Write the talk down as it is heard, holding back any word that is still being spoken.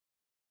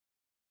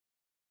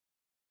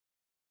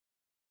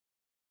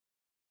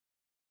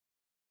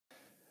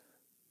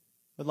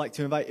I'd like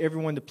to invite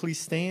everyone to please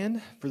stand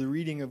for the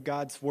reading of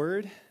God's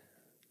Word.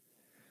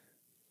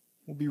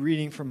 We'll be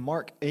reading from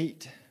Mark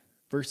 8,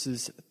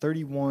 verses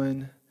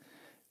 31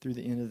 through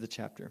the end of the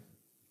chapter.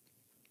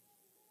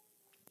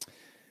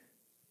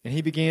 And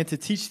he began to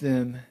teach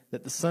them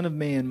that the Son of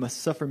Man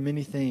must suffer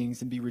many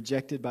things and be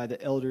rejected by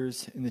the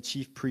elders and the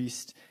chief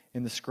priests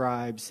and the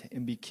scribes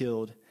and be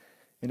killed,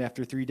 and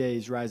after 3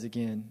 days rise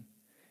again.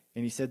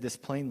 And he said this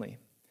plainly.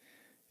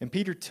 And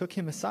Peter took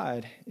him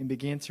aside and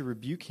began to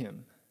rebuke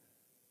him.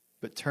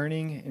 But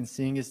turning and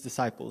seeing his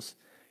disciples,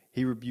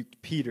 he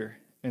rebuked Peter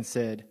and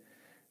said,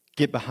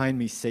 "Get behind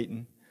me,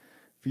 Satan,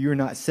 for you are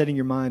not setting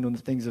your mind on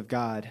the things of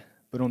God,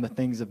 but on the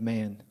things of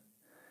man."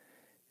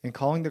 And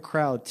calling the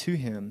crowd to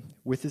him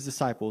with his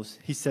disciples,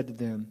 he said to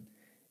them,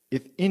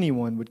 "If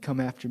anyone would come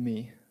after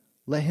me,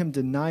 let him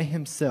deny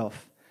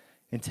himself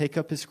and take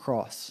up his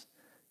cross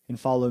and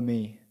follow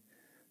me.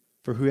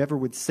 For whoever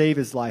would save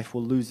his life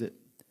will lose it,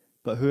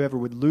 but whoever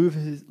would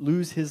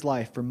lose his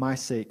life for my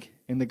sake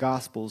and the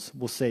gospel's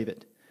will save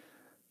it.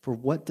 For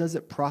what does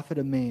it profit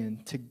a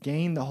man to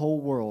gain the whole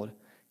world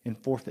and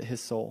forfeit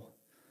his soul?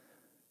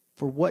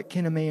 For what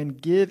can a man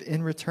give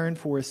in return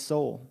for his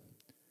soul?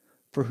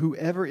 For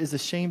whoever is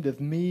ashamed of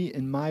me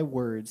and my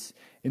words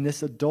in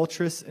this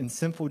adulterous and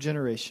sinful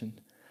generation,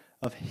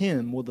 of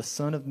him will the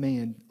Son of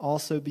Man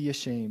also be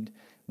ashamed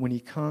when he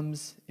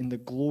comes in the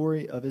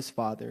glory of his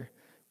Father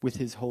with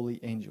his holy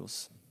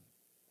angels."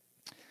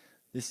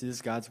 This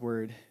is God's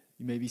Word.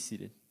 You may be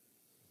seated.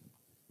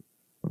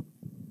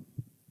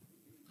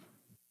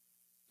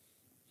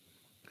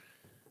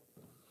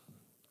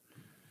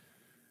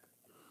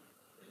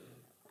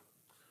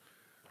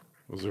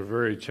 Those are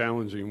very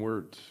challenging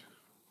words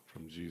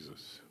from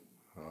Jesus.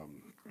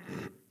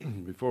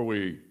 Before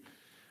we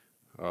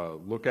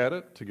look at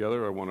it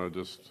together, I want to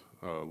just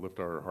lift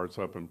our hearts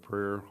up in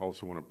prayer.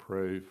 Also want to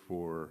pray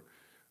for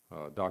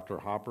Dr.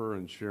 Hopper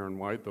and Sharon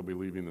White. They'll be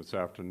leaving this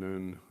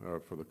afternoon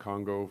for the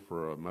Congo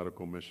for a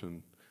medical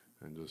mission,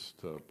 and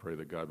just pray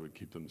that God would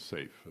keep them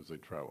safe as they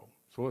travel.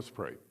 So let's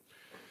pray.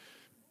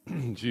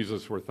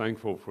 Jesus, we're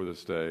thankful for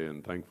this day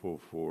and thankful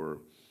for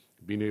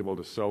being able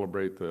to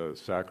celebrate the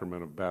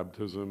sacrament of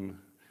baptism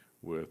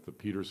with the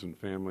Peterson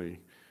family.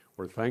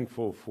 We're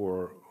thankful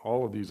for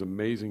all of these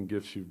amazing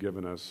gifts you've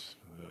given us,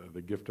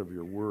 the gift of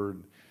your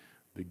word,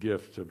 the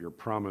gift of your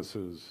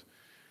promises.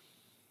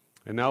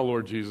 And now,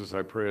 Lord Jesus,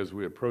 I pray as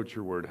we approach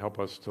your word, help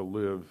us to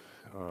live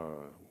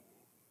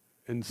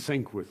in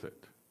sync with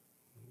it,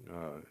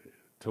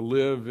 to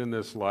live in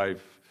this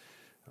life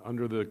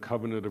under the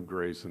covenant of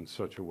grace in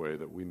such a way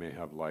that we may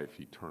have life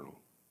eternal.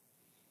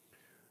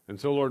 And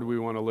so, Lord, we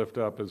want to lift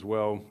up as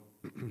well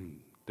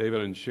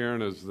David and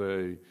Sharon as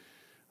they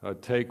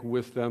take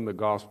with them the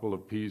gospel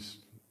of peace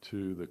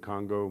to the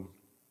Congo.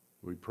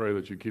 We pray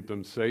that you keep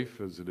them safe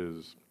as it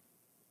is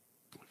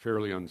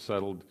fairly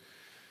unsettled.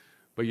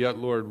 But yet,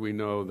 Lord, we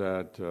know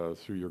that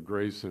through your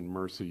grace and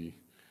mercy,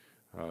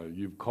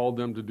 you've called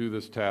them to do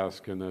this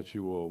task and that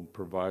you will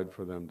provide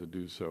for them to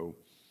do so.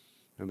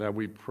 And that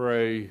we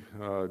pray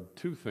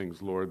two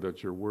things, Lord,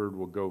 that your word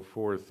will go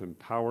forth in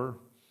power.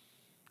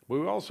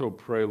 We also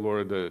pray,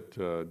 Lord,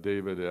 that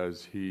David,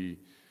 as he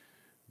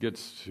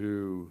gets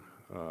to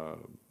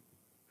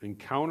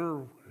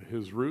encounter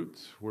his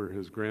roots, where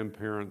his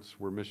grandparents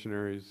were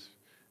missionaries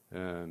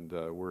and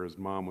where his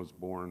mom was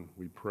born,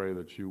 we pray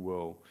that you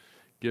will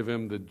give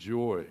him the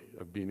joy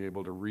of being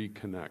able to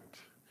reconnect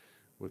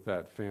with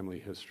that family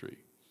history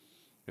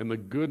and the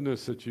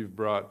goodness that you've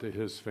brought to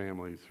his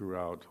family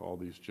throughout all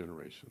these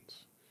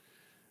generations.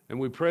 And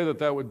we pray that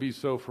that would be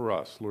so for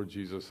us, Lord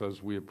Jesus,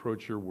 as we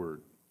approach your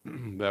word.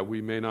 That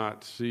we may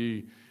not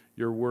see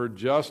your word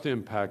just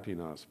impacting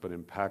us, but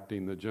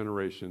impacting the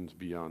generations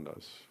beyond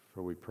us.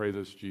 For we pray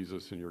this,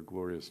 Jesus, in your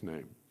glorious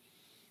name.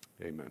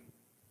 Amen.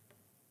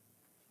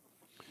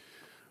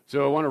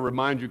 So I want to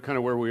remind you kind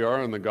of where we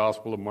are in the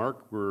Gospel of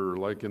Mark. We're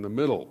like in the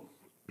middle,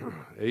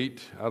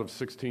 8 out of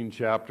 16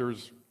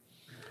 chapters.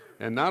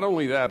 And not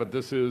only that, but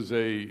this is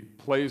a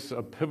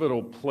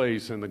pivotal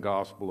place in the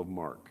Gospel of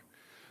Mark.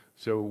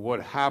 So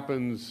what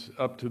happens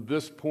up to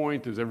this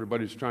point is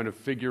everybody's trying to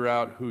figure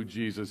out who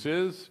Jesus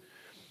is.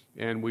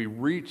 And we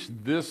reach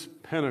this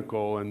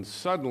pinnacle, and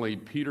suddenly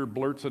Peter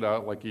blurts it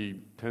out like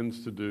he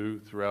tends to do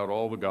throughout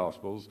all the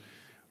Gospels.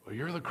 Well,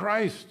 you're the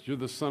Christ. You're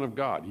the Son of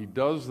God. He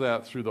does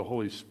that through the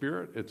Holy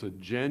Spirit. It's a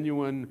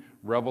genuine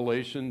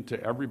revelation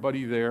to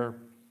everybody there.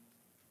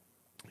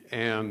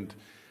 And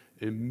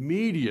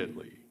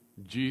immediately,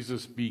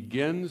 Jesus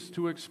begins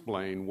to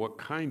explain what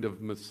kind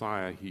of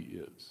Messiah he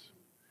is.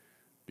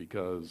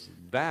 Because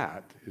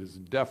that is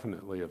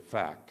definitely a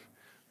fact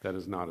that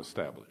is not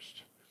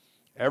established.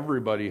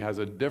 Everybody has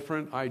a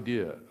different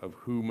idea of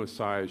who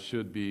Messiah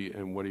should be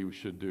and what he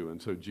should do. And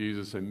so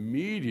Jesus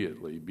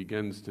immediately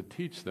begins to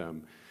teach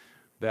them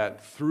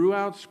that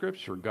throughout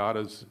Scripture, God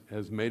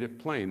has made it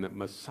plain that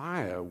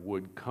Messiah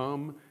would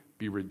come,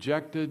 be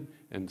rejected,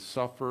 and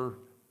suffer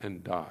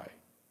and die,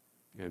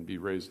 and be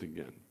raised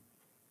again.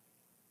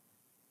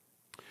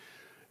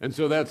 And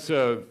so that's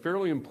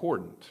fairly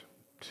important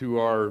to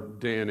our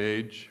day and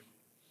age.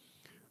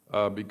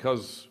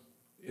 because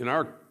in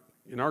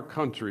our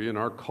country, in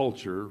our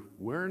culture,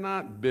 we're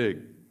not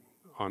big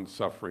on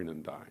suffering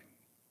and dying.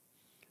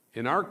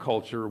 In our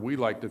culture, we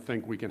like to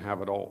think we can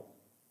have it all.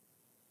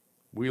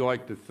 We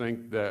like to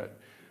think that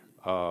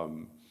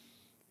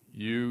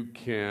you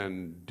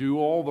can do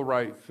all the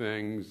right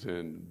things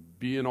and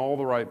be in all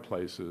the right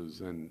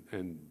places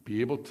and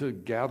be able to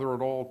gather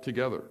it all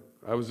together.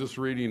 I was just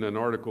reading an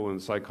article in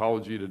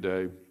Psychology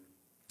Today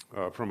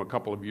from a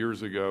couple of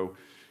years ago.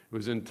 It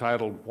was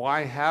entitled,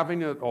 "Why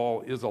Having It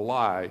All is a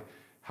Lie,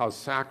 How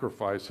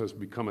Sacrifice Has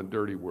Become a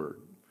Dirty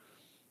Word."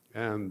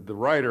 And the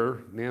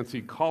writer,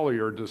 Nancy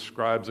Collier,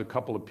 describes a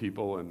couple of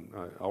people, and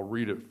I'll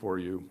read it for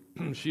you.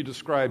 She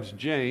describes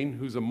Jane,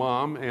 who's a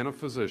mom and a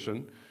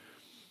physician,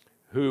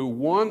 who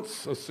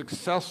wants a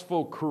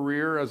successful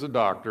career as a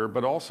doctor,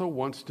 but also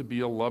wants to be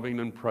a loving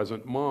and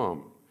present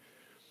mom.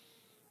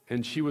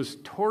 And she was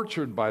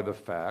tortured by the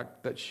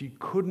fact that she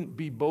couldn't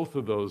be both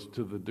of those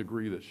to the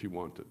degree that she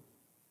wanted.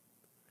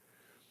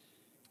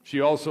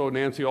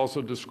 Nancy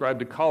also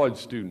described a college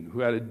student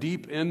who had a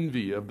deep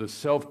envy of the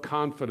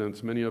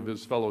self-confidence many of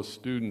his fellow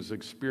students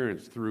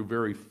experienced through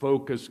very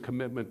focused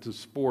commitment to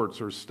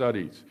sports or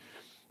studies,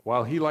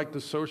 while he liked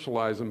to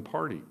socialize and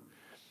party.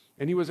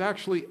 And he was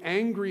actually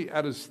angry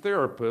at his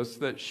therapist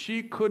that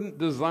she couldn't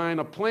design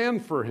a plan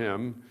for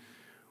him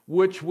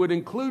which would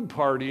include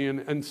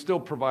partying and still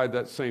provide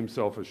that same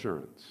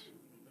self-assurance,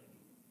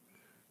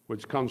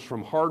 which comes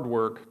from hard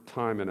work,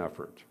 time, and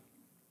effort.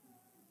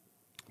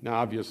 Now,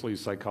 obviously,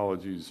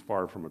 Psychology is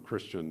far from a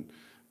Christian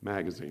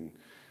magazine,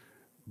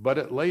 but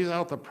it lays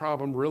out the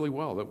problem really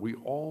well that we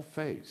all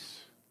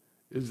face,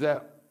 is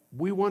that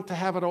we want to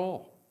have it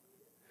all.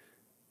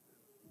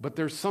 But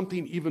there's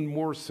something even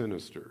more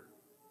sinister.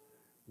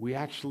 We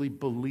actually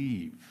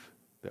believe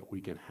that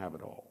we can have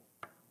it all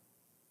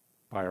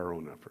by our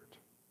own effort.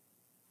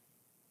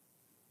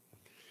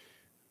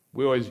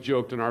 We always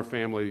joked in our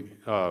family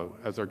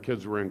as our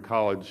kids were in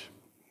college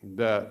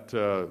that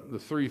the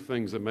three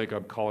things that make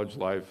up college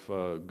life,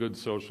 good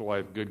social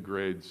life, good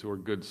grades, or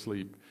good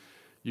sleep,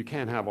 you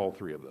can't have all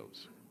three of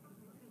those,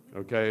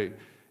 okay?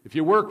 If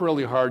you work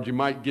really hard, you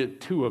might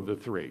get two of the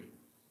three.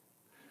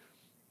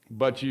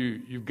 But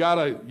you've got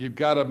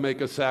to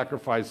make a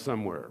sacrifice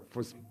somewhere.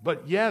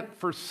 But yet,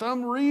 for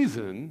some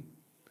reason,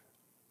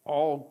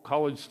 all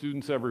college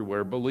students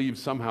everywhere believe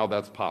somehow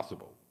that's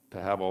possible, to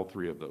have all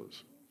three of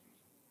those.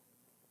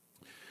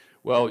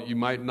 Well, you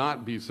might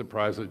not be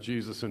surprised that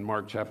Jesus in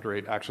Mark chapter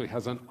 8 actually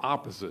has an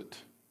opposite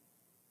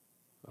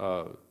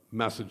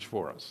message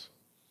for us,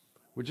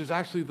 which is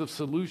actually the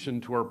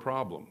solution to our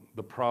problem,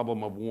 the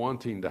problem of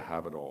wanting to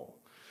have it all,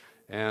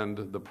 and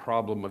the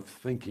problem of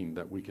thinking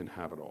that we can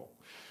have it all.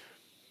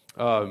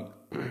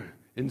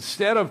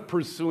 Instead of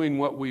pursuing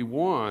what we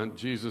want,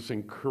 Jesus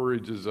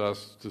encourages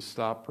us to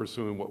stop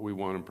pursuing what we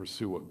want and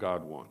pursue what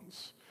God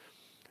wants.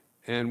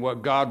 And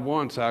what God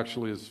wants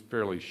actually is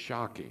fairly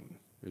shocking.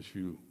 If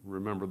you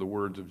remember the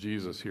words of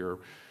Jesus here,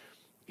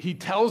 he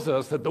tells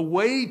us that the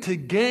way to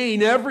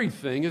gain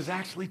everything is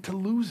actually to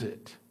lose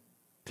it,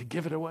 to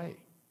give it away.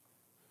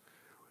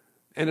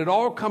 And it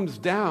all comes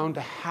down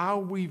to how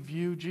we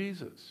view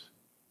Jesus,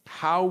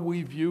 how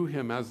we view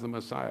him as the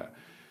Messiah,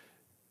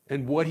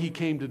 and what he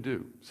came to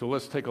do. So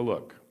let's take a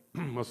look.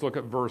 Let's look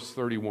at verse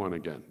 31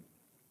 again.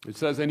 It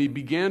says, "And he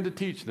began to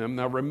teach them."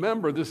 Now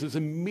remember, this is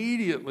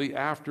immediately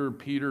after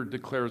Peter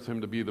declares him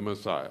to be the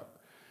Messiah.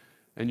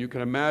 And you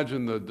can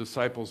imagine the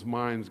disciples'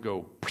 minds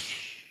go,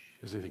 psh,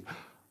 as they think,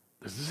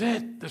 this is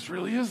it. This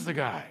really is the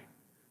guy.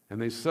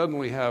 And they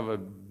suddenly have a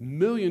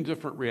million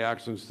different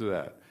reactions to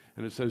that.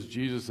 And it says,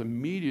 Jesus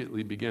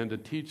immediately began to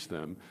teach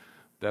them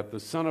that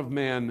the Son of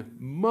Man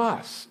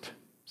must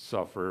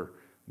suffer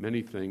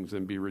many things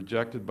and be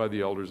rejected by the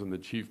elders and the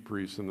chief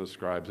priests and the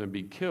scribes and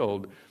be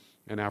killed,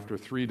 and after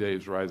 3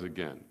 days rise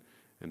again.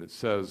 And it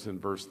says in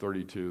verse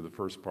 32, the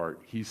first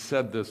part, he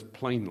said this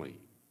plainly.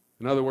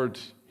 In other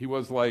words, he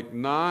was like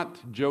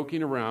not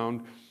joking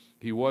around.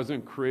 He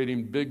wasn't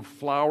creating big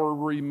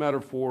flowery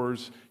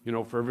metaphors,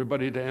 for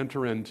everybody to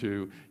enter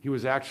into. He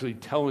was actually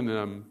telling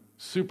them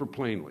super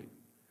plainly,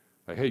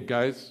 like, hey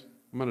guys,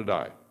 I'm going to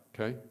die,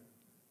 okay?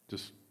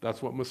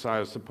 That's what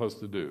Messiah is supposed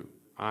to do.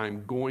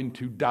 I'm going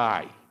to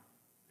die.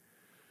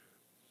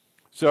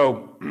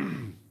 So,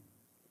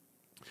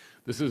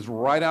 this is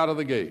right out of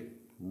the gate,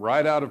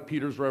 right out of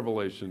Peter's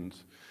revelation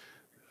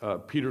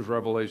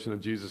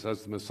of Jesus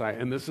as the Messiah.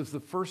 And this is the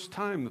first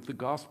time that the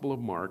Gospel of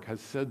Mark has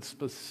said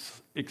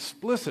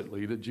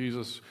explicitly that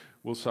Jesus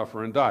will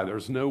suffer and die.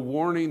 There's no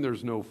warning,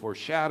 there's no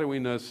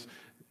foreshadowing this.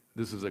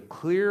 This is a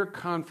clear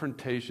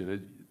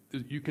confrontation.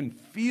 You can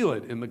feel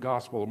it in the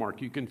Gospel of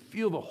Mark. You can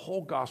feel the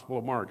whole Gospel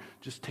of Mark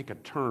just take a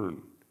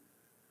turn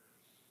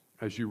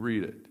as you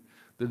read it.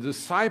 The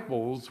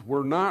disciples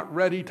were not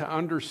ready to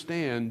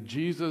understand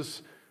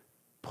Jesus'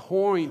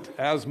 point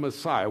as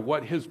Messiah,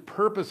 what his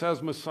purpose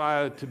as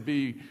Messiah to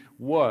be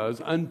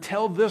was,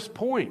 until this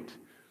point.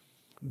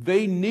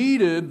 They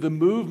needed the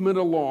movement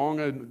along,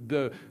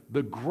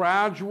 the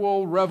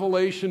gradual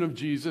revelation of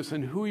Jesus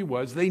and who he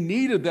was. They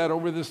needed that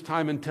over this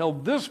time until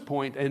this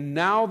point, and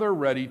now they're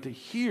ready to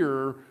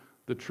hear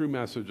the true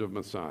message of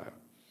Messiah,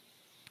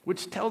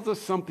 which tells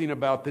us something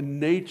about the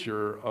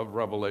nature of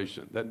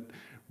revelation, that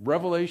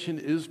revelation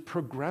is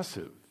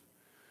progressive.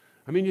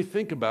 I mean, you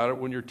think about it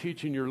when you're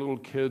teaching your little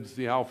kids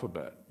the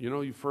alphabet. You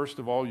know, first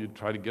of all, you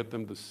try to get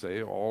them to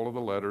say all of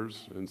the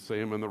letters and say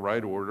them in the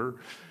right order.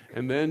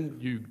 And then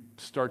you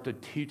start to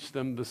teach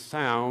them the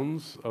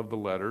sounds of the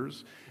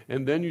letters.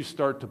 And then you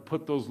start to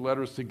put those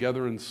letters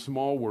together in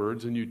small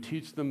words, and you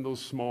teach them those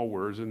small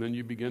words. And then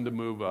you begin to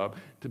move up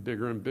to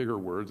bigger and bigger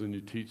words, and you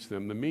teach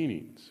them the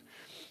meanings.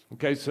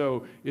 Okay,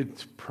 so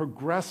it's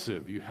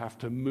progressive. You have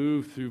to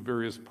move through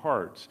various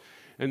parts.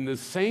 And the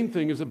same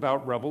thing is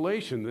about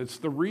revelation. It's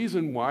the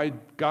reason why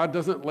God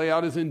doesn't lay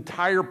out his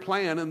entire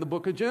plan in the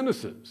book of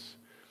Genesis,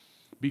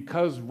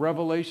 because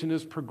revelation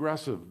is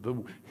progressive. The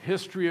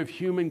history of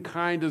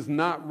humankind is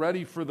not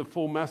ready for the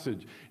full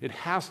message. It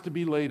has to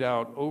be laid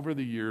out over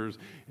the years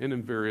and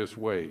in various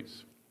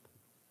ways.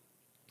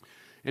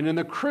 And in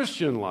the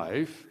Christian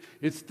life,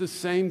 it's the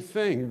same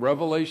thing.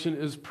 Revelation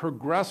is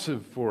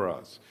progressive for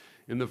us.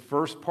 In the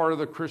first part of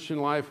the Christian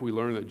life, we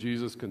learn that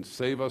Jesus can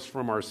save us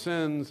from our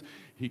sins.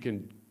 He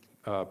can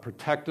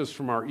protect us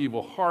from our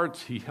evil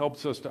hearts. He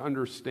helps us to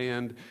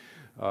understand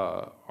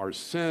our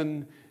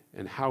sin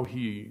and how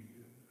he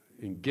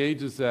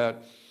engages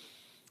that.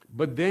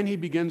 But then he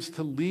begins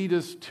to lead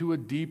us to a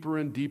deeper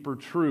and deeper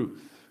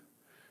truth.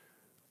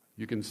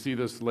 You can see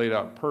this laid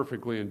out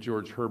perfectly in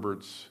George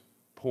Herbert's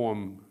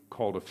poem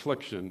called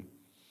Affliction,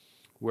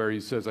 where he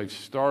says, I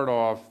start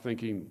off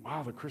thinking,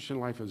 wow, the Christian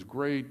life is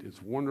great,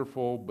 it's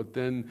wonderful, but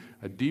then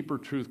a deeper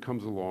truth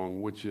comes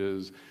along, which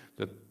is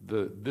that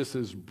this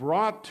is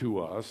brought to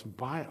us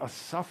by a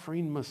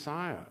suffering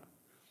Messiah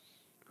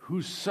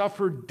who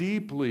suffered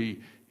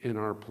deeply in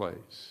our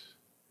place.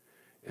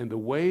 And the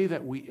way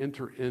that we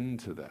enter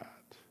into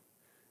that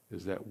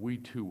is that we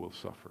too will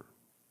suffer.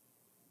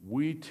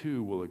 We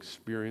too will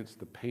experience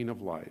the pain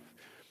of life.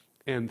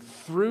 And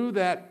through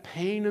that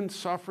pain and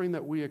suffering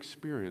that we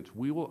experience,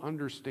 we will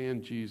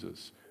understand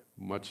Jesus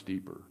much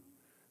deeper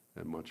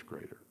and much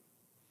greater.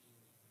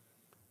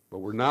 But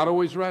we're not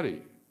always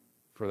ready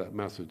for that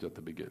message at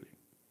the beginning.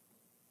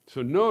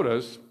 So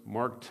notice,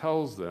 Mark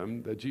tells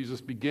them that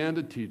Jesus began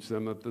to teach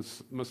them that the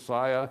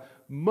Messiah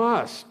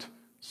must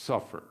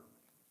suffer.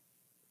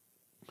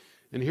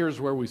 And here's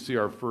where we see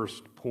our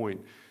first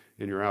point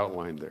in your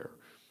outline there.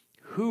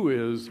 Who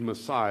is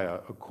Messiah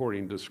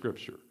according to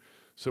Scripture?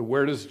 So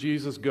where does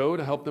Jesus go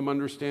to help them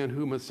understand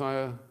who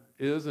Messiah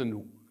is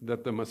and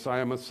that the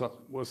Messiah must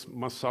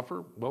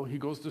suffer? Well, he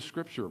goes to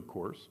Scripture, of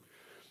course.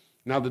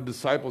 Now, the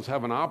disciples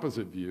have an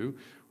opposite view.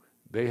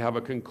 They have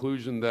a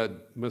conclusion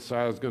that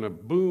Messiah is going to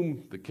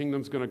boom, the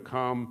kingdom's going to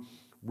come,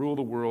 rule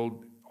the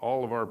world,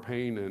 all of our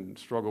pain and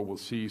struggle will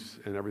cease,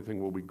 and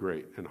everything will be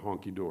great and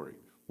honky-dory.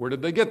 Where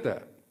did they get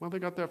that? Well, they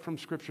got that from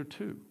Scripture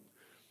too.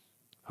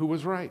 Who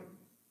was right?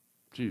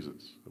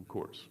 Jesus, of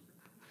course.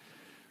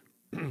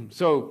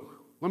 So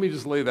let me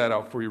just lay that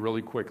out for you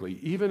really quickly.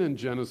 Even in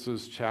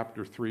Genesis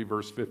chapter 3,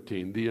 verse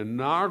 15, the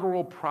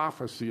inaugural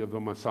prophecy of the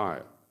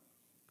Messiah,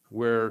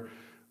 where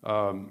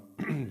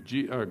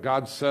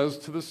God says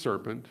to the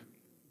serpent,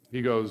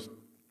 he goes,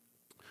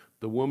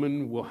 the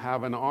woman will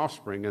have an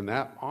offspring, and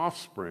that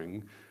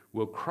offspring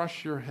will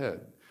crush your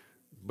head,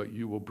 but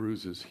you will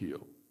bruise his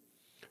heel.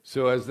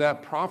 So as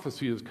that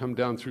prophecy has come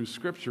down through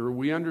Scripture,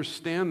 we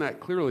understand that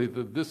clearly,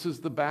 that this is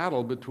the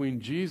battle between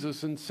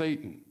Jesus and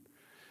Satan.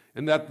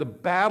 And that the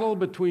battle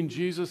between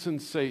Jesus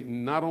and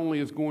Satan not only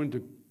is going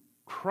to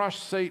crush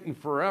Satan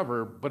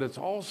forever, but it's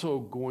also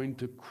going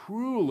to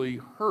cruelly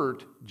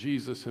hurt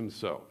Jesus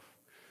himself.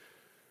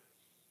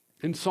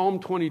 In Psalm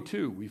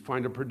 22, we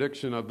find a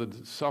prediction of the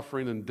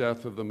suffering and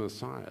death of the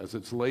Messiah as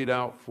it's laid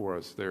out for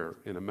us there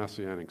in a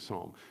messianic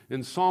psalm.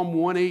 In Psalm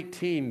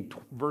 118,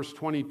 verse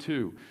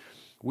 22,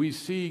 we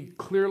see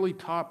clearly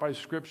taught by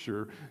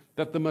Scripture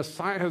that the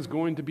Messiah is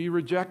going to be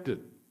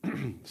rejected.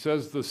 It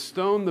says, the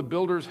stone the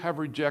builders have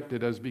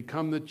rejected has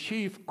become the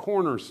chief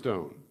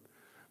cornerstone.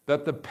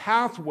 That the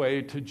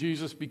pathway to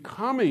Jesus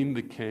becoming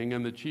the king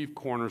and the chief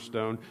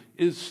cornerstone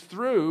is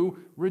through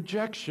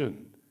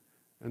rejection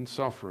and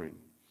suffering.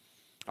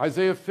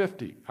 Isaiah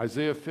 50,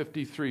 Isaiah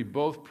 53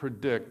 both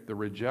predict the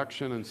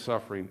rejection and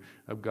suffering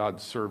of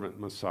God's servant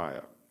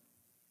Messiah.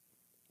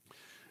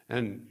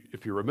 And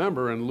if you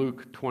remember in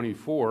Luke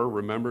 24,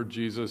 remember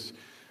Jesus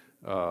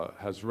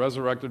has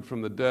resurrected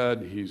from the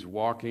dead. He's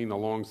walking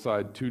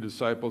alongside two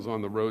disciples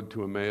on the road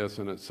to Emmaus,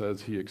 and it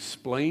says he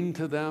explained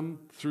to them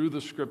through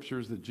the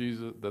Scriptures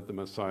that the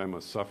Messiah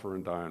must suffer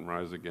and die and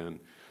rise again.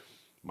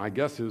 My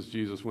guess is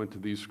Jesus went to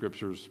these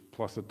Scriptures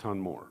plus a ton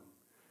more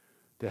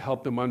to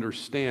help them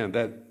understand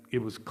that it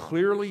was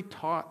clearly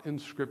taught in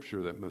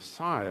Scripture that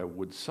Messiah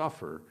would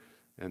suffer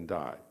and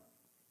die.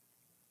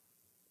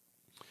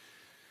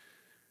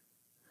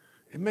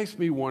 It makes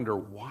me wonder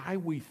why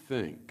we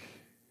think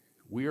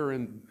we are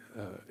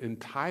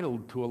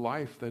entitled to a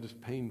life that is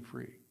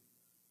pain-free.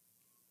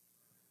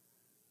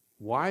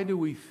 Why do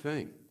we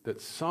think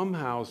that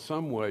somehow,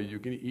 some way you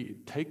can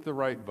take the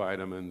right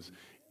vitamins,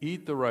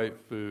 eat the right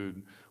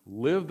food,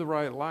 live the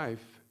right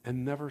life,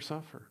 and never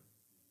suffer?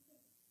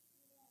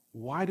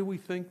 Why do we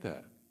think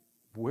that?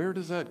 Where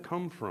does that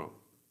come from?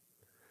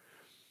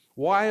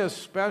 Why,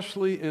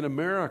 especially in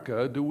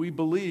America, do we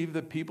believe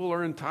that people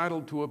are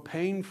entitled to a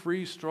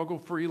pain-free,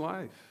 struggle-free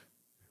life?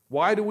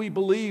 Why do we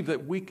believe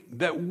that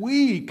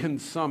we can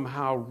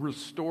somehow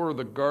restore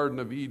the Garden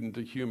of Eden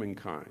to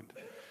humankind?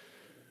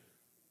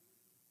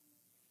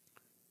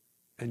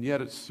 And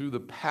yet it's through the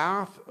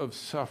path of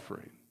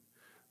suffering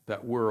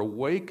that we're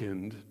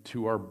awakened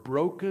to our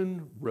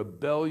broken,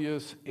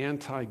 rebellious,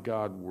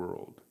 anti-God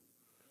world.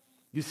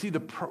 You see, the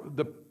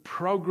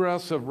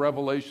progress of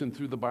Revelation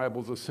through the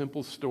Bible is a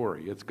simple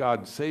story. It's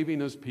God saving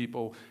his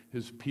people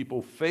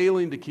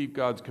failing to keep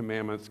God's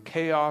commandments,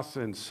 chaos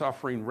and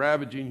suffering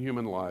ravaging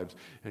human lives,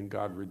 and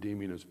God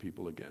redeeming his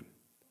people again.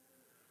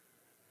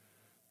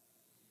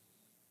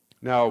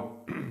 Now,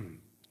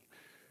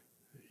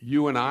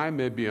 you and I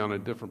may be on a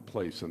different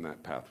place in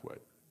that pathway.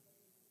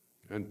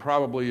 And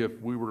probably if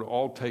we were to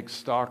all take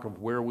stock of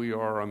where we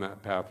are on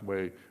that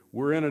pathway,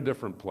 we're in a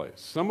different place.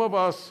 Some of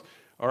us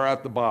are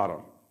at the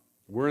bottom.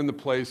 We're in the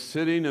place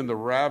sitting in the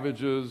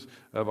ravages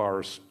of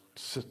our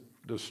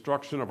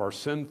destruction of our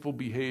sinful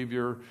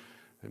behavior.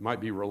 It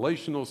might be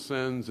relational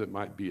sins. It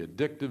might be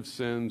addictive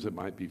sins. It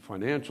might be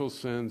financial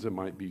sins. It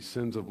might be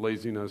sins of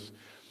laziness.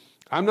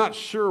 I'm not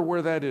sure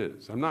where that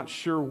is. I'm not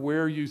sure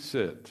where you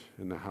sit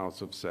in the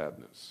house of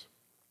sadness.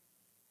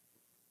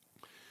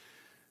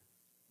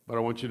 But I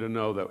want you to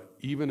know that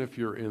even if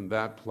you're in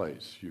that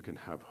place, you can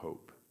have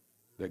hope.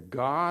 That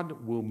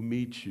God will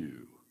meet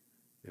you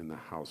in the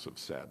house of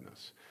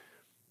sadness.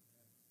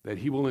 That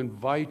he will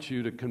invite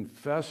you to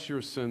confess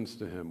your sins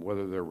to him,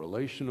 whether they're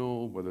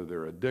relational, whether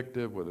they're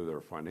addictive, whether they're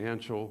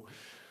financial,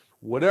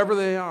 whatever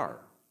they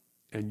are.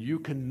 And you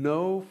can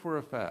know for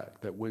a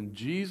fact that when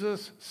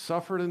Jesus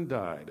suffered and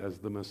died as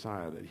the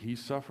Messiah, that he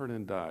suffered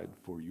and died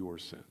for your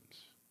sins,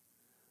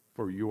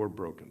 for your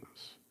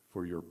brokenness,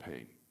 for your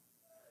pain.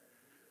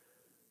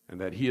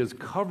 And that he has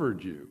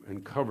covered you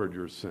and covered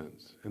your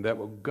sins. And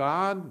that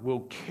God will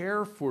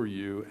care for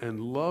you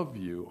and love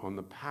you on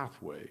the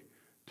pathway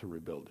to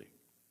rebuilding.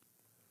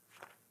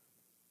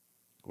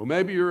 Well,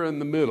 maybe you're in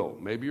the middle.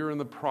 Maybe you're in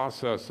the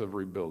process of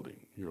rebuilding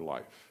your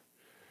life.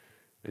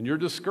 And you're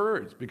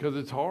discouraged because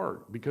it's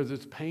hard, because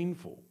it's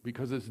painful,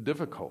 because it's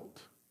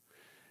difficult.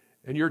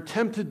 And you're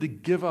tempted to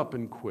give up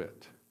and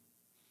quit.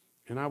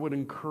 And I would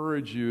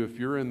encourage you, if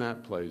you're in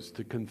that place,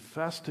 to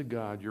confess to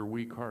God your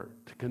weak heart,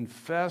 to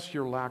confess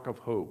your lack of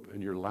hope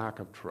and your lack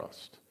of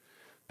trust,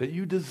 that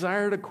you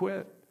desire to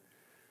quit,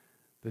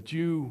 that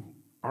you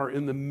are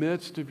in the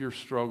midst of your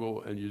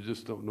struggle and you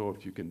just don't know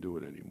if you can do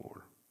it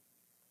anymore.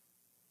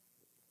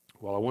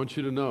 Well, I want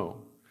you to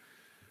know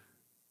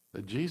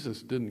that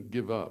Jesus didn't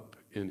give up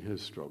in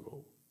his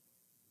struggle,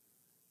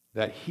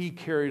 that he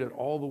carried it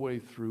all the way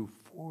through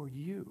for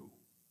you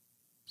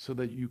so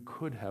that you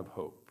could have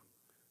hope,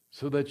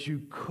 so that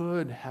you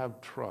could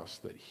have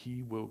trust that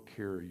he will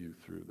carry you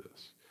through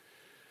this.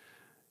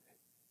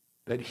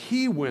 That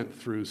he went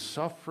through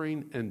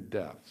suffering and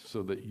death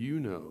so that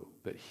you know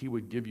that he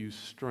would give you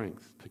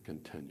strength to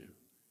continue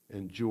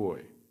and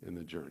joy in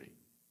the journey.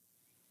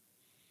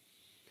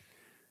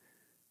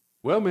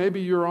 Well,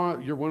 maybe you're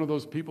one of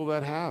those people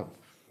that have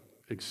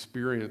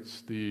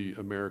experienced the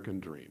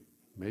American dream.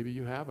 Maybe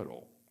you have it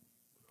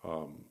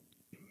all.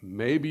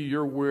 Maybe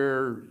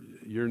you're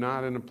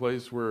not in a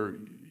place where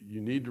you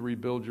need to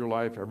rebuild your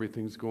life.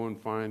 Everything's going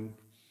fine.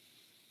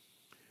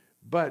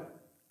 But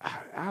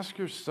ask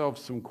yourself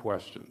some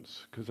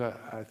questions, because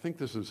I think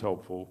this is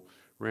helpful.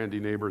 Randy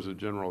Neighbors at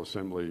General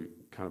Assembly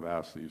kind of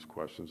asked these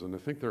questions, and I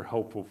think they're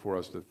helpful for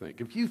us to think.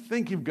 If you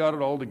think you've got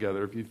it all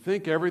together, if you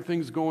think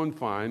everything's going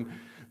fine,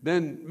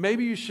 then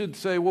maybe you should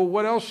say, well,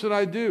 what else should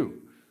I do?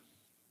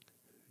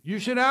 You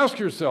should ask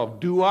yourself,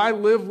 do I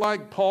live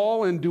like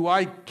Paul, and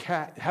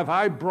have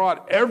I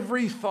brought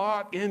every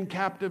thought in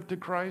captive to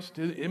Christ?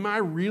 Am I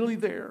really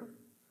there?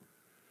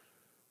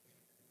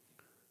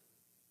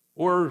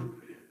 Or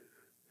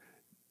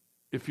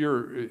if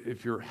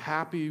you're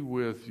happy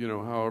with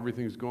how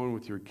everything's going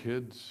with your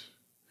kids,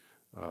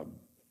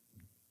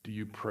 do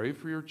you pray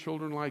for your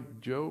children like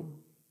Job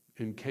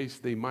in case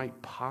they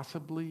might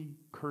possibly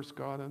curse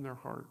God in their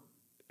heart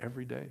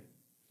every day?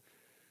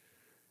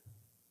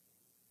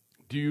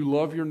 Do you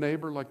love your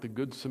neighbor like the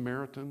Good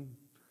Samaritan,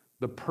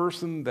 the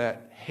person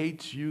that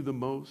hates you the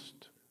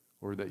most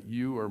or that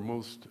you are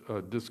most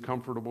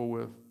discomfortable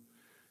with?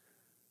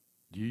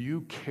 Do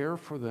you care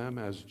for them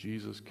as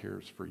Jesus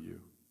cares for you?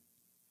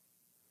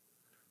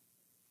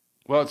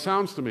 Well, it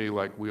sounds to me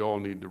like we all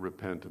need to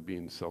repent of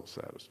being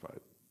self-satisfied.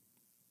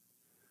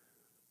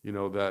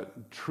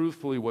 That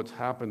truthfully what's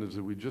happened is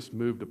that we just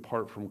moved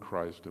apart from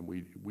Christ and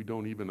we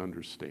don't even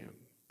understand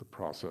the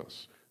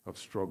process of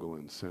struggle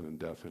and sin and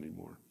death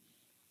anymore.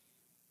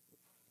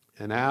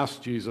 And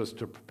ask Jesus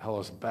to propel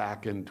us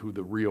back into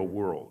the real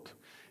world,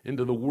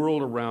 into the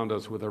world around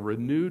us with a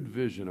renewed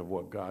vision of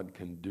what God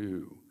can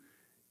do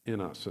in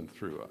us and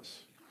through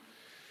us.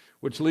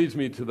 Which leads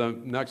me to the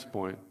next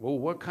point. Well,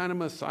 what kind of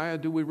Messiah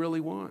do we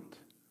really want?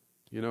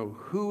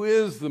 Who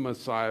is the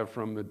Messiah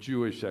from the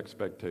Jewish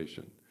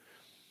expectation?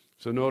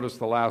 So notice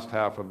the last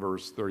half of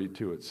verse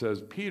 32. It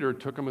says, Peter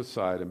took him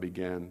aside and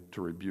began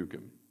to rebuke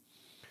him.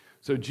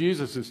 So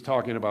Jesus is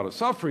talking about a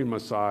suffering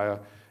Messiah,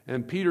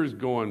 and Peter's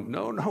going,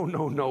 no,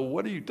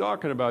 what are you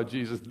talking about,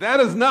 Jesus? That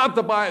is not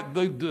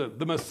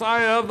the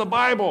Messiah of the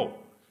Bible.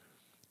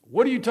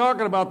 What are you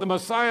talking about? The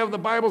Messiah of the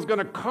Bible is going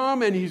to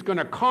come, and he's going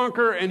to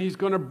conquer, and he's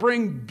going to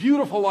bring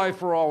beautiful life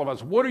for all of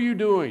us. What are you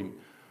doing?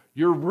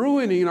 You're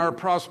ruining our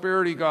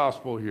prosperity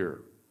gospel here.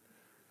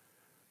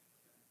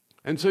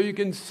 And so you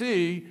can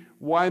see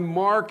why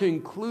Mark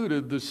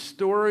included the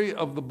story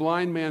of the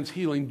blind man's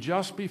healing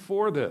just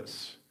before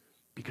this.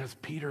 Because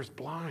Peter's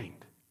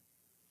blind.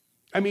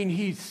 I mean,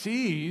 he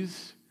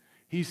sees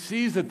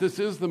that this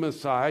is the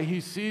Messiah.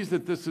 He sees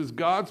that this is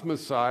God's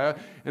Messiah,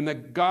 and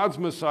that God's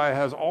Messiah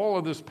has all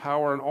of this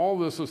power and all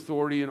this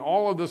authority and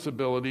all of this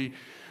ability.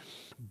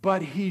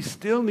 But he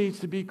still needs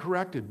to be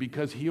corrected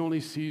because he only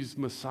sees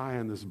Messiah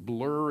in this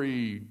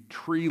blurry,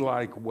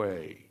 tree-like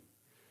way.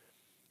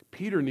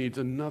 Peter needs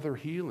another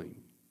healing.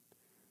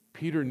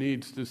 Peter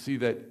needs to see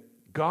that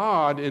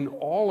God, in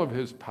all of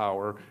his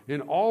power,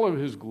 in all of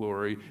his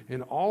glory,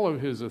 in all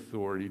of his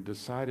authority,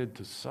 decided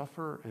to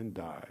suffer and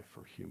die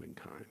for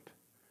humankind.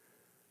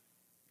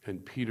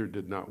 And Peter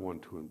did not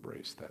want to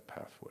embrace that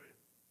pathway.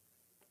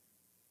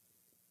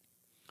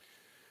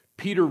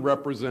 Peter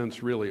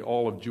represents really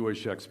all of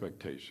Jewish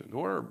expectation.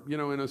 Or,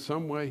 in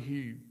some way,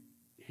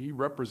 he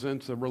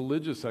represents a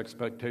religious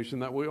expectation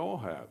that we all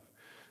have.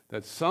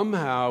 That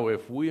somehow,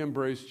 if we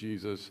embrace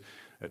Jesus,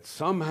 that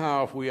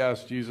somehow, if we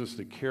ask Jesus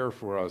to care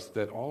for us,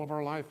 that all of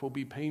our life will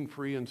be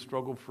pain-free and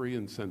struggle-free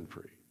and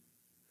sin-free.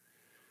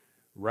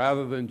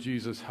 Rather than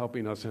Jesus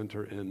helping us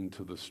enter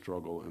into the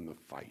struggle and the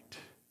fight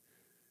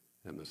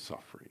and the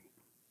suffering.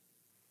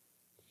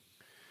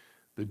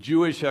 The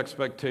Jewish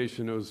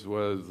expectation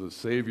was the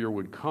Savior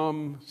would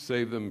come,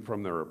 save them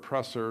from their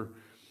oppressor,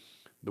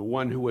 the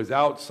one who was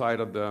outside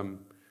of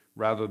them,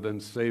 rather than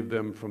save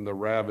them from the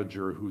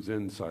ravager who's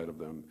inside of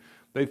them.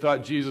 They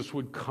thought Jesus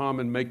would come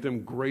and make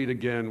them great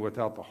again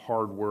without the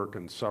hard work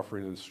and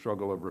suffering and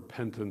struggle of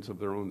repentance of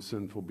their own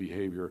sinful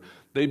behavior.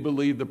 They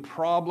believed the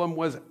problem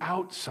was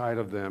outside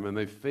of them, and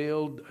they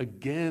failed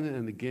again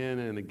and again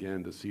and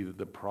again to see that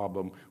the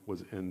problem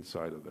was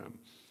inside of them.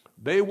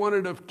 They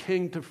wanted a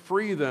king to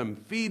free them,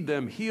 feed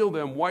them, heal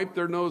them, wipe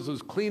their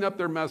noses, clean up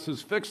their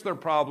messes, fix their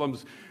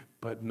problems,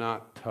 but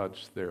not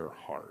touch their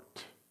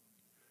heart.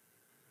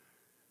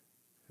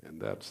 And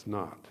that's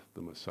not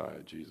the Messiah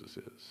Jesus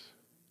is.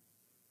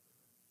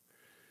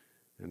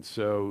 And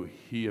so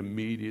he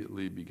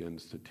immediately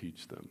begins to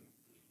teach them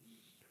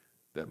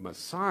that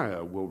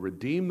Messiah will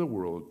redeem the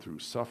world through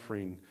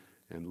suffering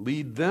and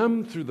lead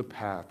them through the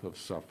path of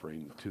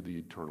suffering to the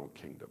eternal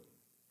kingdom.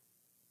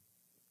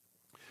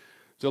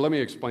 So let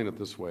me explain it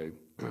this way.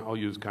 I'll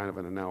use kind of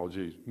an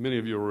analogy. Many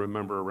of you will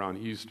remember around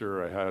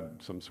Easter, I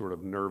had some sort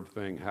of nerve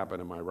thing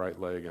happen in my right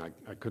leg, and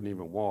I couldn't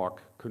even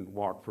walk. Couldn't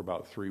walk for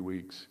about 3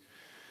 weeks.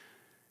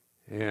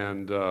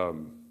 And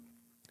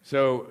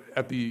so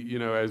at the,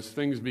 as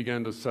things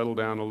began to settle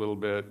down a little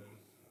bit,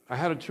 I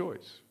had a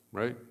choice,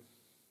 right?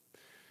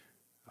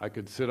 I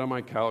could sit on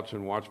my couch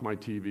and watch my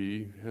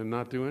TV and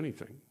not do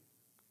anything.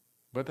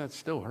 But that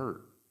still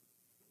hurt.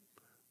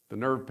 The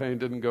nerve pain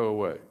didn't go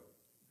away.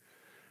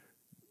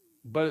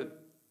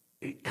 But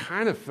it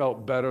kind of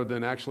felt better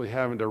than actually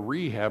having to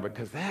rehab it,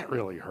 because that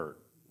really hurt.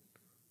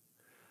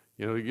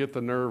 To get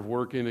the nerve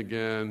working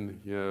again,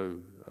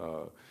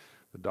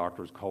 the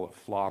doctors call it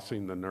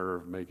flossing the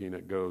nerve, making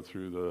it go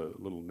through the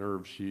little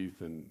nerve sheath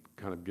and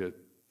kind of get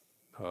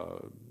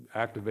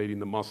activating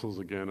the muscles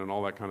again and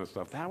all that kind of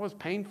stuff. That was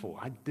painful.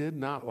 I did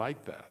not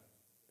like that.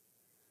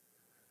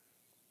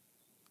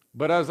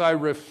 But as I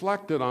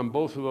reflected on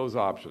both of those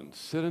options,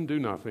 sit and do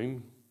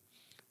nothing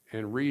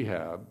and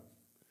rehab,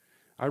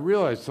 I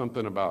realized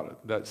something about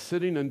it, that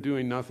sitting and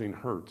doing nothing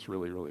hurts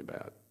really, really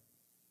bad.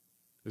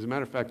 As a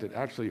matter of fact, it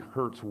actually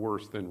hurts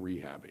worse than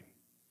rehabbing.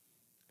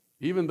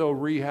 Even though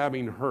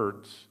rehabbing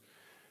hurts,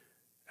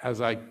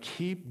 as I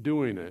keep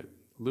doing it,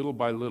 little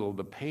by little,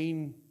 the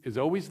pain is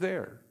always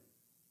there.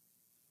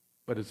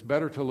 But it's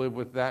better to live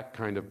with that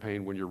kind of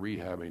pain when you're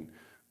rehabbing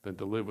than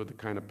to live with the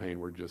kind of pain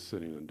where just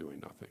sitting and doing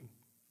nothing.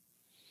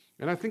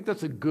 And I think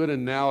that's a good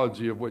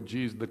analogy of what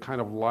the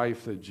kind of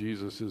life that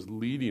Jesus is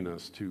leading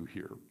us to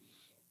here.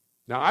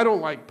 Now, I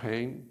don't like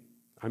pain.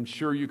 I'm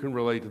sure you can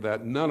relate to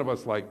that. None of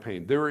us like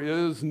pain. There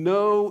is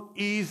no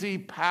easy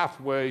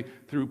pathway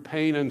through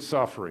pain and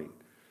suffering.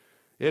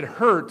 It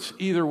hurts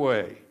either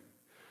way.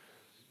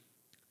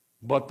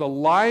 But the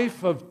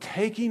life of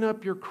taking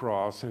up your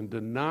cross and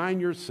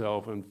denying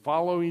yourself and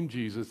following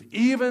Jesus,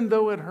 even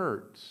though it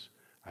hurts,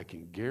 I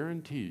can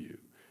guarantee you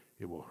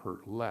it will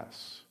hurt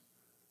less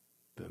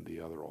than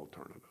the other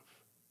alternative.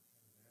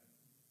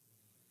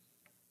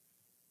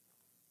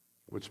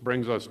 Which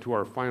brings us to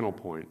our final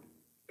point.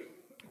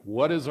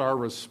 What is our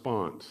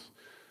response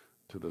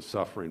to the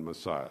suffering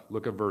Messiah?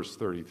 Look at verse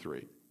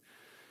 33.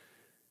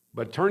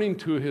 But turning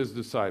to his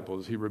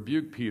disciples, he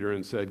rebuked Peter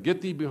and said,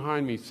 "Get thee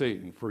behind me,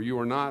 Satan, for you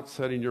are not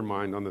setting your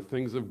mind on the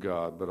things of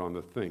God, but on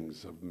the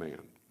things of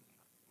man."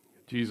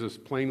 Jesus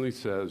plainly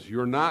says,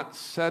 you're not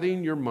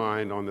setting your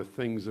mind on the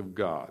things of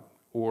God.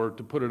 Or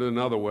to put it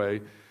another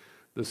way,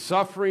 the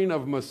suffering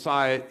of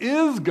Messiah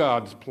is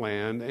God's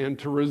plan, and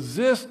to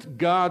resist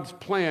God's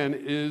plan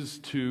is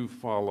to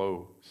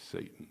follow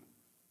Satan.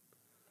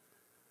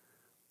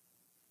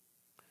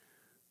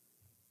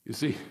 You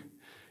see,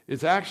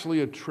 it's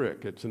actually a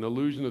trick. It's an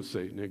illusion of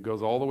Satan. It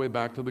goes all the way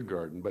back to the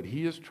garden, but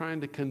he is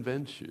trying to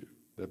convince you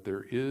that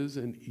there is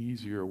an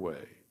easier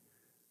way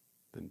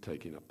than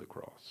taking up the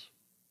cross.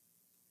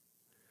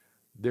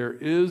 There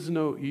is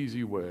no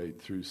easy way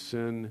through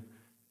sin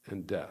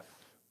and death.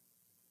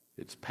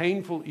 It's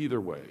painful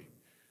either way,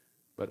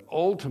 but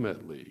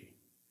ultimately,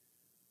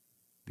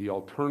 the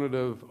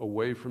alternative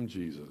away from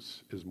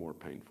Jesus is more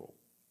painful.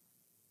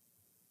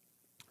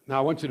 Now,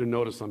 I want you to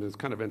notice something that's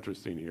kind of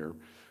interesting here.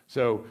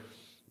 So,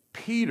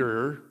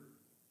 Peter,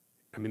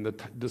 the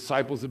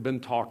disciples have been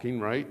talking,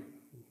 right?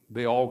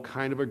 They all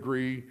kind of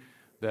agree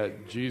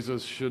that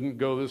Jesus shouldn't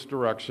go this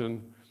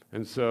direction.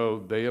 And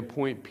so they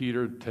appoint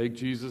Peter, take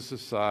Jesus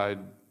aside,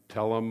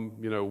 tell him,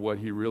 what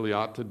he really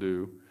ought to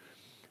do.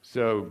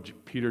 So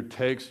Peter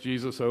takes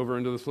Jesus over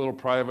into this little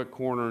private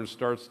corner and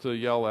starts to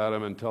yell at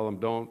him and tell him,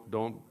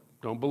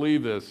 don't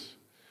believe this.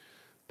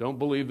 Don't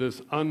believe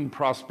this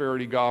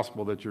unprosperity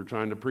gospel that you're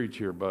trying to preach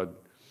here, bud.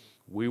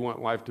 We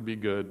want life to be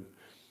good.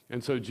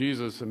 And so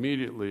Jesus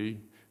immediately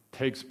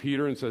takes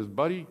Peter and says,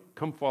 buddy,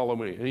 come follow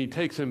me. And he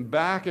takes him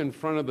back in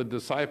front of the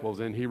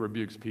disciples and he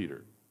rebukes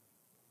Peter.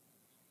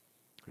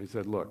 He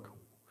said, look,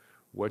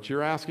 what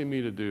you're asking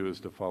me to do is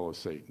to follow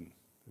Satan,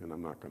 and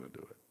I'm not going to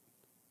do it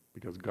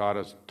because God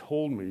has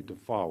told me to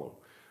follow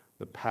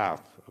the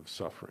path of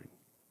suffering.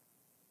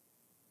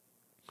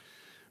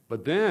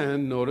 But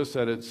then notice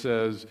that it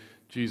says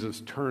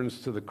Jesus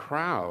turns to the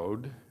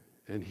crowd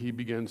and he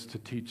begins to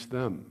teach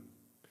them.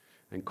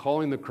 And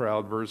calling the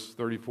crowd, verse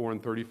 34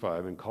 and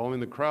 35, and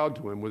calling the crowd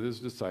to him with his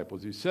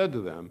disciples, he said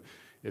to them,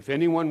 if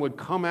anyone would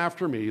come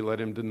after me, let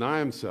him deny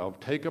himself,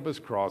 take up his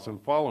cross, and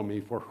follow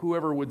me. For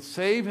whoever would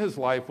save his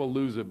life will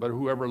lose it, but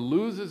whoever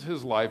loses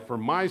his life for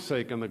my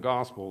sake and the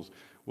gospel's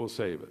will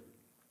save it.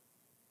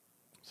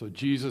 So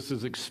Jesus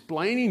is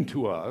explaining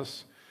to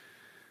us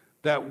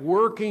that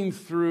working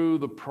through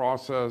the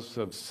process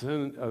of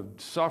sin, of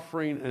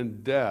suffering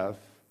and death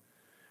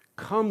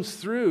comes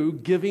through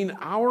giving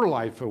our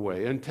life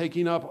away and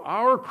taking up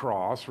our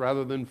cross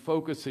rather than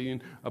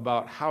focusing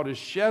about how to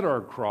shed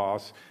our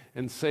cross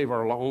and save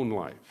our own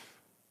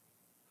life.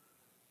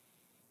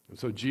 And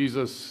so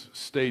Jesus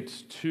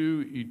states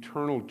two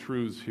eternal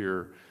truths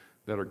here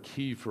that are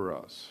key for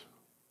us.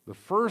 The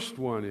first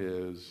one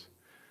is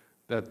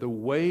that the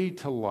way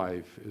to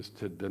life is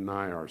to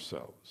deny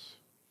ourselves.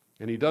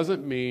 And he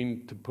doesn't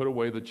mean to put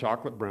away the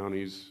chocolate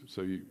brownies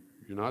so you're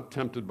not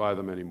tempted by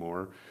them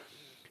anymore.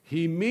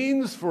 He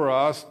means for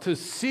us to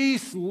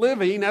cease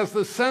living as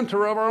the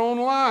center of our own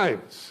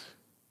lives.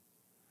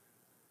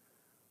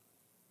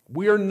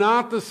 We are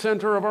not the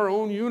center of our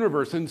own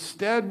universe.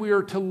 Instead, we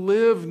are to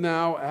live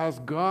now as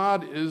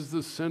God is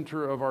the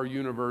center of our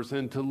universe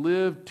and to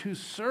live to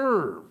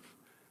serve,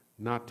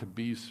 not to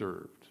be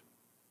served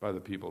by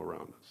the people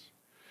around us.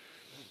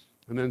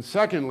 And then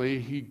secondly,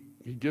 he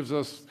gives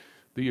us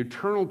the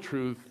eternal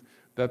truth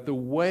that the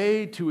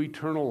way to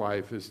eternal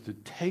life is to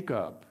take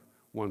up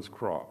one's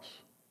cross.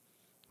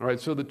 All right,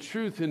 so the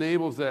truth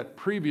enables that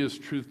previous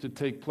truth to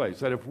take place.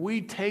 That if we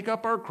take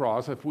up our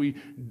cross, if we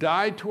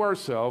die to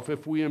ourselves,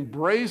 if we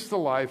embrace the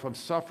life of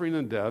suffering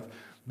and death,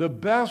 the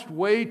best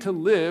way to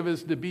live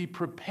is to be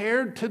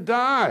prepared to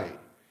die,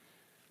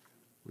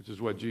 which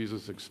is what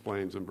Jesus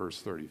explains in verse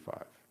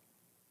 35.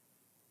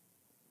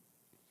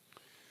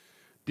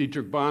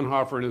 Dietrich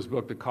Bonhoeffer, in his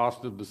book, The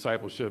Cost of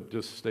Discipleship,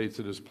 just states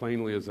it as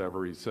plainly as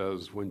ever. He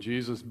says, when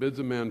Jesus bids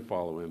a man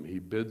follow him, he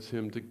bids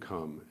him to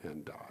come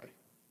and die.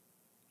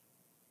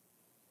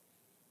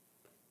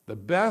 The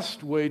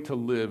best way to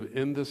live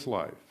in this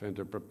life and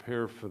to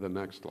prepare for the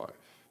next life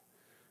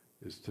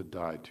is to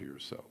die to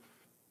yourself.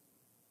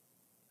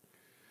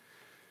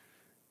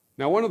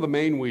 Now, one of the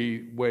main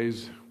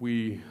ways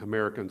we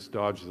Americans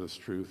dodge this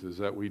truth is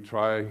that we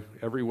try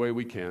every way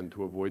we can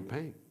to avoid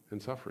pain and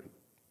suffering.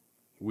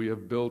 We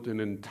have built an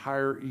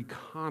entire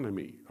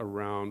economy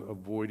around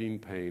avoiding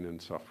pain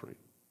and suffering.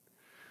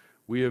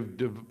 We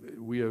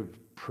have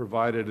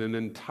provided an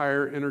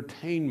entire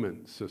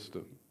entertainment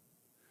system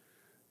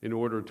in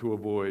order to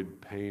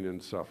avoid pain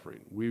and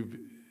suffering. We've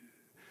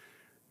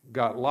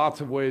got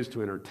lots of ways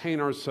to entertain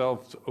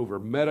ourselves,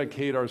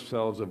 over-medicate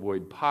ourselves,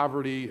 avoid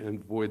poverty,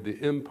 and avoid the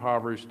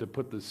impoverished, to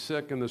put the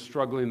sick and the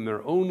struggling in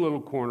their own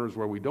little corners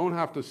where we don't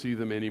have to see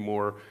them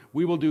anymore.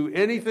 We will do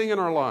anything in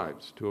our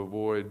lives to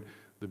avoid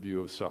the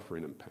view of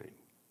suffering and pain.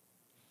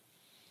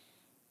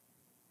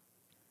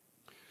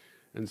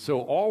 And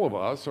so all of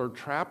us are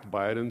trapped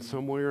by it in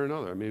some way or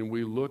another. I mean,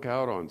 we look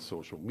out on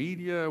social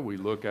media, we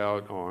look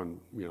out on,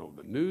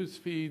 the news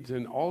feeds,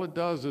 and all it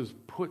does is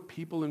put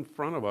people in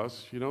front of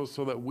us,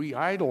 so that we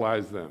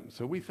idolize them.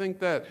 So we think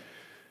that,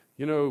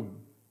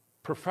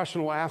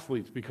 professional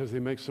athletes, because they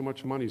make so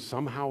much money,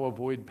 somehow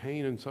avoid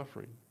pain and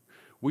suffering.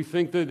 We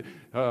think that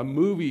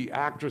movie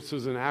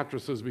actresses and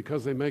actresses,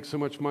 because they make so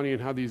much money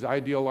and have these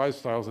ideal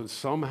lifestyles, that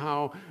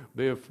somehow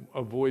they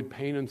avoid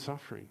pain and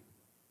suffering.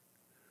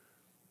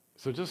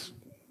 So just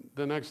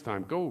the next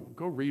time, go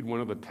read one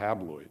of the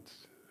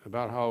tabloids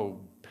about how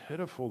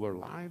pitiful their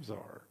lives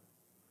are.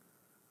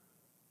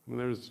 I mean,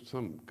 there's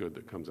some good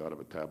that comes out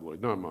of a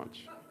tabloid, not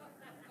much.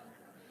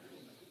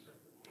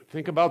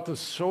 Think about the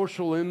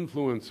social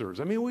influencers.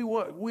 I mean,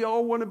 we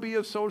all want to be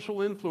a social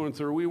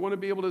influencer. We want to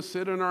be able to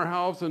sit in our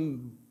house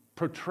and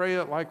portray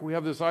it like we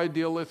have this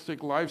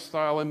idealistic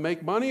lifestyle and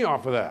make money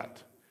off of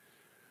that.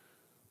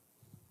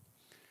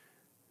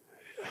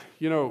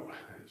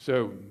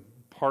 So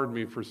pardon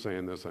me for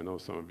saying this. I know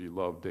some of you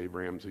love Dave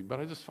Ramsey, but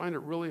I just find it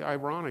really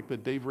ironic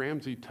that Dave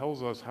Ramsey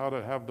tells us how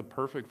to have the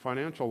perfect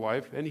financial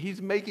life, and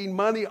he's making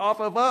money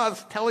off of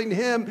us telling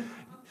him,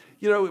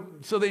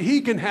 so that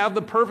he can have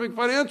the perfect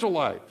financial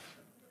life.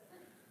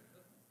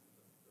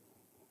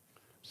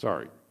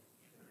 Sorry.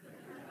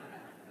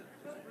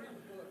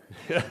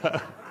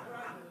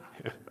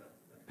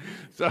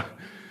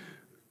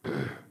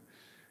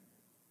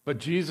 But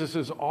Jesus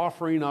is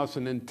offering us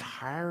an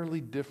entirely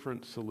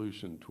different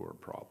solution to our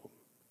problem.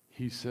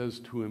 He says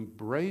to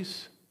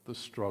embrace the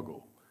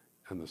struggle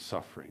and the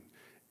suffering,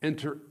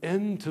 enter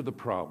into the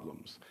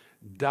problems,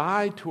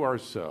 die to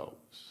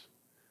ourselves,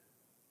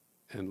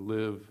 and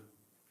live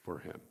for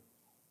him.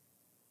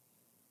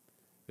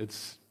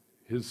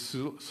 His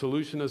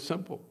solution is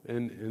simple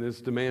and it's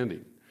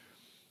demanding.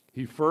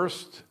 He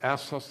first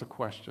asks us the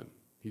question.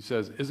 He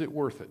says, is it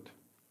worth it?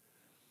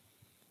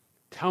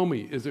 Tell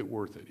me, is it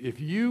worth it? If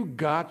you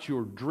got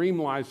your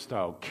dream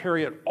lifestyle,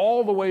 carry it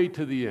all the way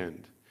to the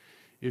end.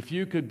 If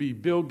you could be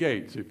Bill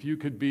Gates, if you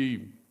could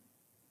be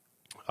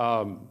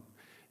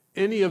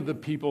any of the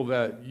people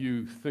that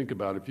you think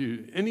about,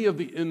 any of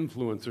the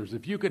influencers,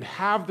 if you could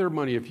have their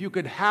money, if you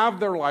could have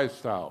their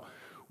lifestyle,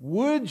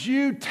 would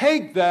you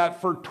take that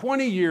for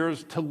 20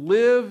 years to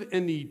live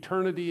in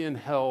eternity in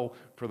hell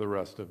for the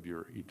rest of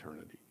your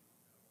eternity?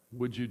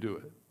 Would you do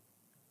it?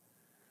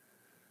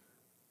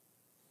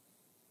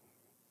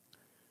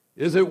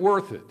 Is it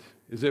worth it?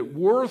 Is it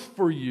worth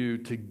for you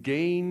to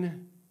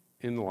gain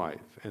in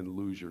life and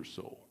lose your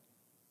soul?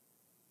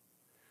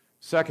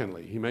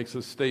 Secondly, he makes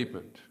a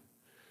statement.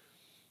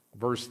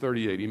 Verse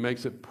 38, he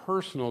makes it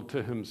personal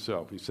to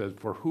himself. He says,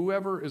 for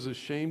whoever is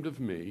ashamed of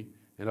me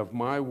and of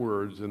my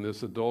words in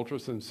this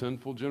adulterous and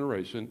sinful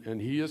generation, and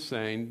he is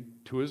saying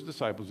to his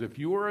disciples, if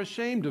you are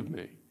ashamed of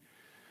me,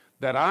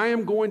 that I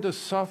am going to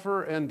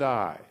suffer and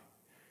die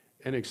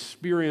and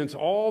experience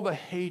all the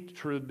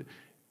hatred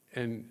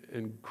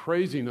and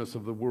craziness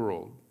of the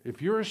world,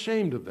 if you're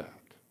ashamed of that,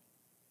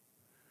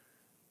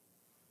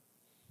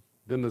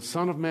 then the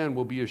Son of Man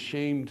will be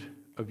ashamed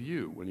of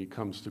you when he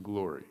comes to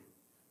glory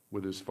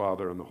with his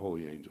Father and the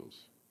holy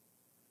angels.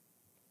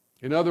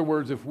 In other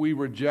words, if we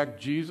reject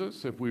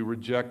Jesus, if we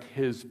reject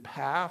his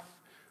path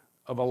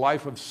of a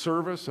life of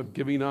service, of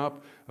giving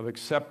up, of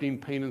accepting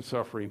pain and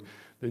suffering,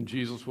 then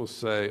Jesus will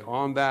say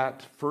on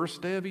that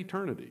first day of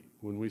eternity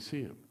when we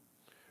see him,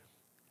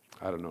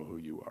 I don't know who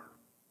you are.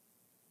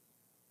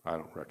 I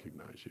don't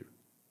recognize you.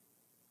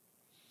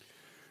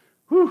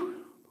 Whew,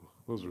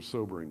 those are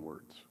sobering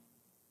words.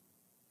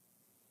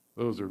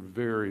 Those are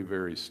very,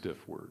 very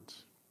stiff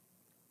words.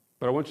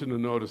 But I want you to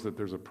notice that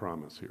there's a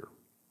promise here.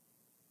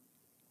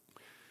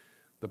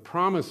 The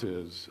promise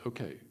is,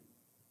 okay,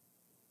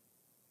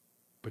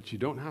 but you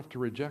don't have to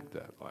reject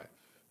that life.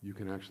 You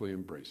can actually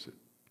embrace it.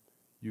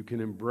 You can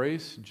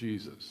embrace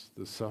Jesus,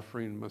 the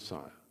suffering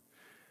Messiah.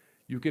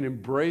 You can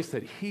embrace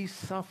that he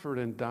suffered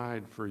and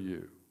died for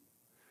you.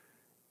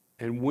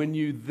 And when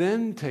you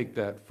then take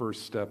that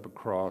first step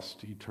across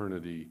to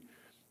eternity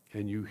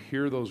and you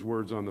hear those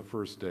words on the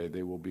first day,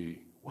 they will be,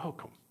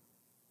 welcome.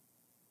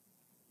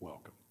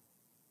 Welcome.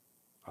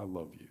 I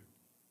love you.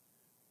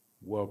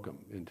 Welcome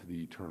into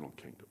the eternal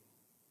kingdom.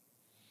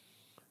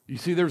 You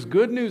see, there's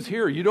good news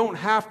here. You don't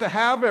have to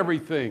have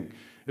everything.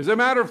 As a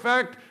matter of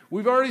fact,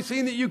 we've already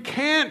seen that you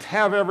can't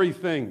have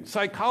everything.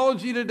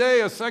 Psychology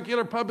Today, a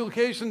secular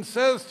publication,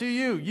 says to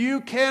you, you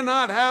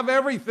cannot have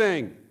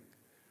everything.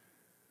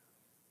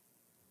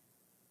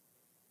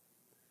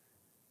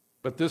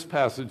 But this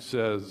passage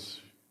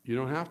says you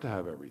don't have to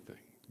have everything.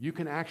 You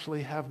can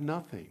actually have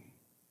nothing.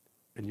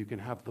 And you can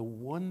have the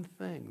one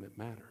thing that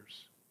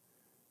matters,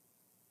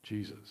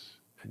 Jesus,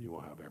 and you will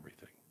have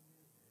everything.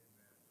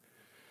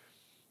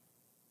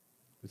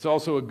 It's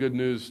also a good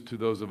news to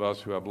those of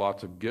us who have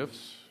lots of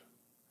gifts,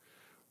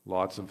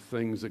 lots of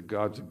things that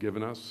God's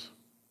given us.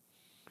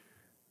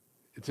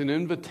 It's an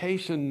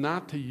invitation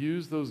not to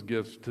use those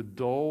gifts to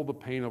dull the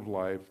pain of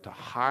life, to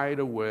hide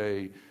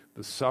away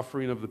the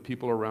suffering of the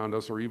people around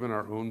us or even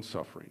our own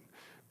suffering,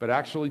 but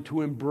actually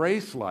to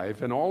embrace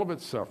life and all of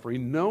its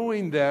suffering,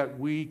 knowing that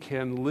we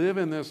can live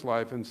in this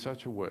life in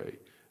such a way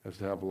as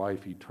to have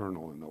life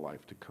eternal in the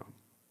life to come.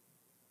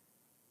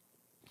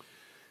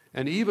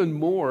 And even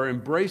more,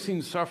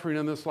 embracing suffering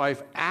in this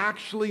life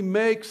actually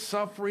makes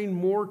suffering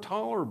more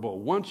tolerable.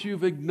 Once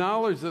you've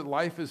acknowledged that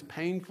life is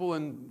painful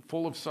and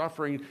full of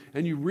suffering,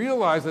 and you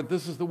realize that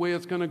this is the way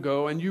it's going to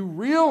go, and you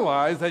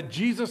realize that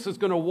Jesus is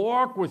going to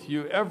walk with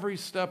you every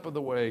step of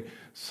the way,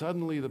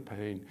 suddenly the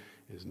pain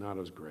is not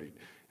as great,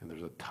 and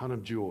there's a ton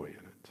of joy in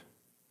it.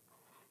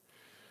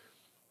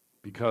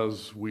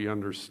 Because we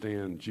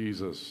understand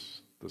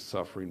Jesus, the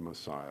suffering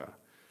Messiah,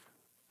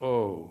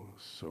 oh,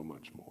 so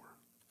much more.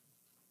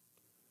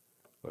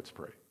 Let's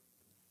pray.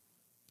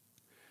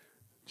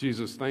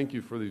 Jesus, thank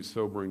you for these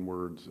sobering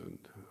words and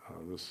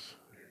this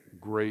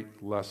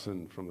great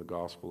lesson from the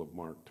Gospel of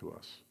Mark to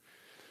us.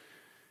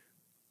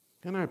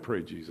 And I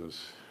pray,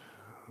 Jesus,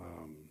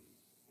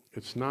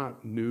 it's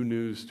not new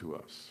news to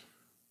us.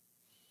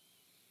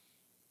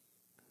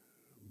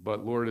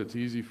 But Lord, it's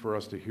easy for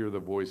us to hear the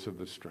voice of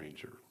the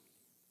stranger.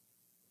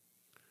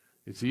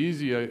 It's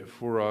easy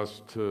for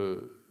us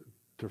to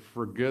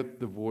forget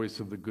the voice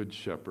of the Good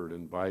Shepherd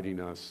inviting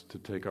us to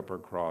take up our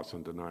cross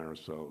and deny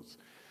ourselves,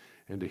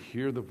 and to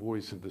hear the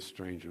voice of the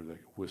stranger that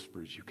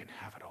whispers, you can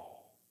have it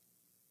all.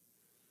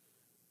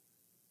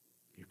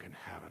 You can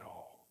have it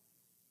all.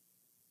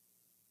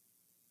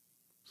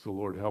 So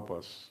Lord, help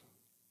us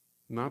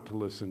not to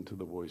listen to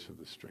the voice of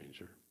the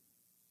stranger,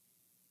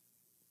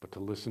 but to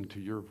listen to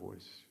your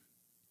voice,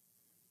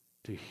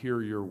 to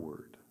hear your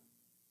word,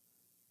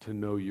 to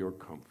know your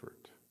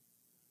comfort,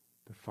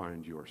 to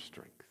find your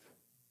strength.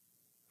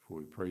 For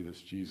we pray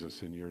this,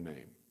 Jesus, in your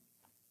name.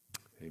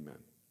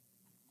 Amen.